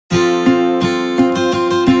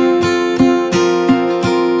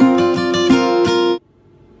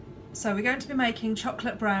So we're going to be making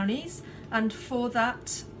chocolate brownies, and for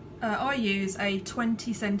that I use a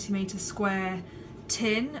 20 centimetre square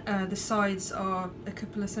tin. The sides are a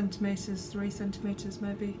couple of centimetres, 3 centimetres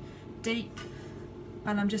maybe deep,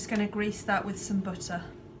 and I'm just going to grease that with some butter.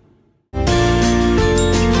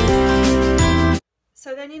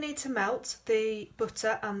 So then you need to melt the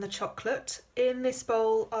butter and the chocolate. In this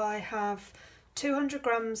bowl I have 200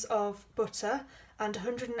 grams of butter and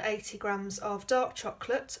 180 grams of dark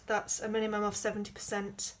chocolate. That's a minimum of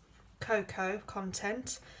 70% cocoa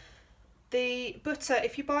content. The butter,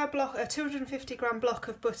 if you buy a 250 gram block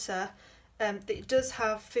of butter, it does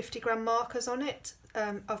have 50 gram markers on it.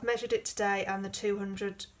 I've measured it today and the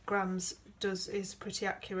 200 grams is pretty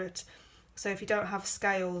accurate. So if you don't have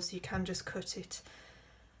scales, you can just cut it.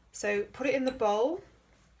 So put it in the bowl.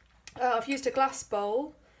 I've used a glass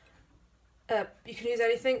bowl. You can use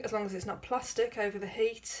anything as long as it's not plastic over the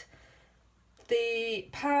heat. The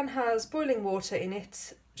pan has boiling water in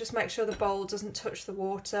it. Just make sure the bowl doesn't touch the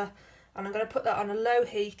water, and I'm going to put that on a low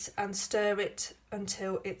heat and stir it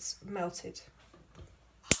until it's melted.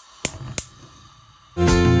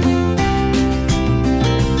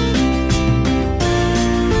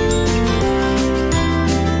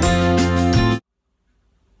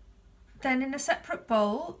 Then in a separate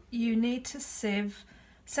bowl you need to sieve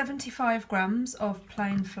 75 grams of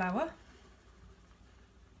plain flour,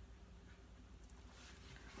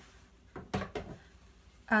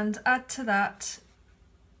 and add to that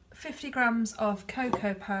 50 grams of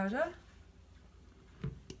cocoa powder,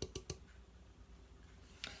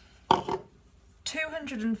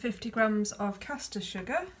 250 grams of caster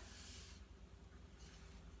sugar,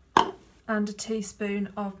 and a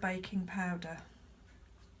teaspoon of baking powder.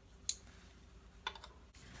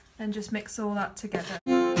 And just mix all that together.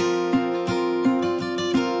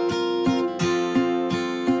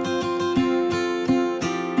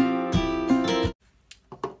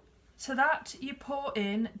 To that you pour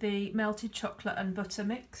in the melted chocolate and butter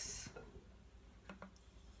mix.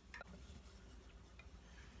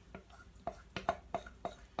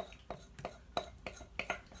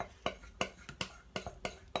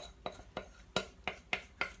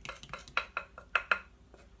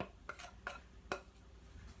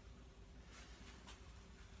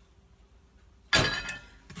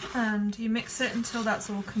 And you mix it until that's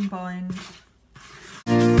all combined.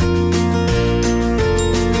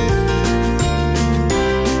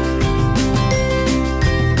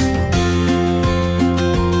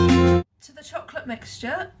 To the chocolate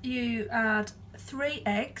mixture you add 3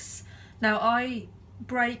 eggs. Now I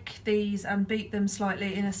break these and beat them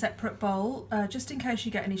slightly in a separate bowl, just in case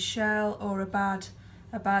you get any shell or a bad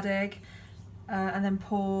egg. And then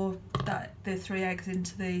pour the 3 eggs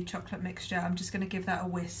into the chocolate mixture. I'm just going to give that a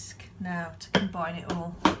whisk now to combine it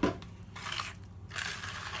all.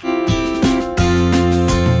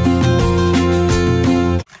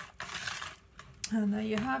 And there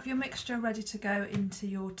you have your mixture ready to go into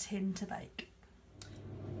your tin to bake.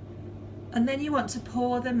 And then you want to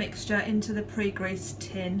pour the mixture into the pre-greased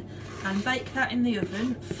tin and bake that in the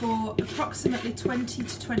oven for approximately 20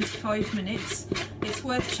 to 25 minutes. It's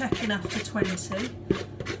worth checking after 20,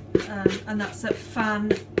 and that's at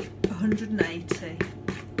fan 180.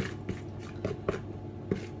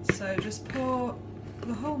 So just pour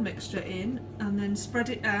the whole mixture in and then spread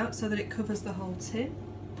it out so that it covers the whole tin.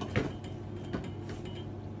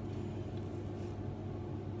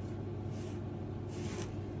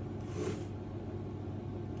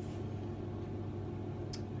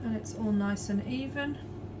 And it's all nice and even.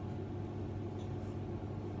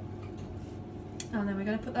 And then we're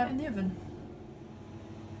going to put that in the oven.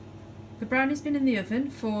 The brownie's been in the oven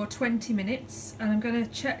for 20 minutes, and I'm going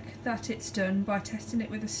to check that it's done by testing it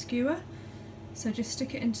with a skewer. So just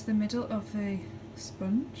stick it into the middle of the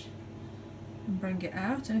sponge and bring it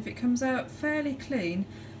out, and if it comes out fairly clean,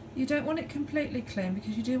 you don't want it completely clean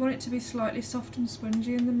because you do want it to be slightly soft and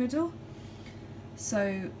spongy in the middle.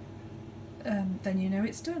 So then you know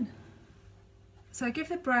it's done. So give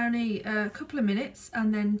the brownie a couple of minutes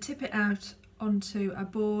and then tip it out onto a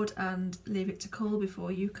board and leave it to cool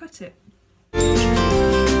before you cut it.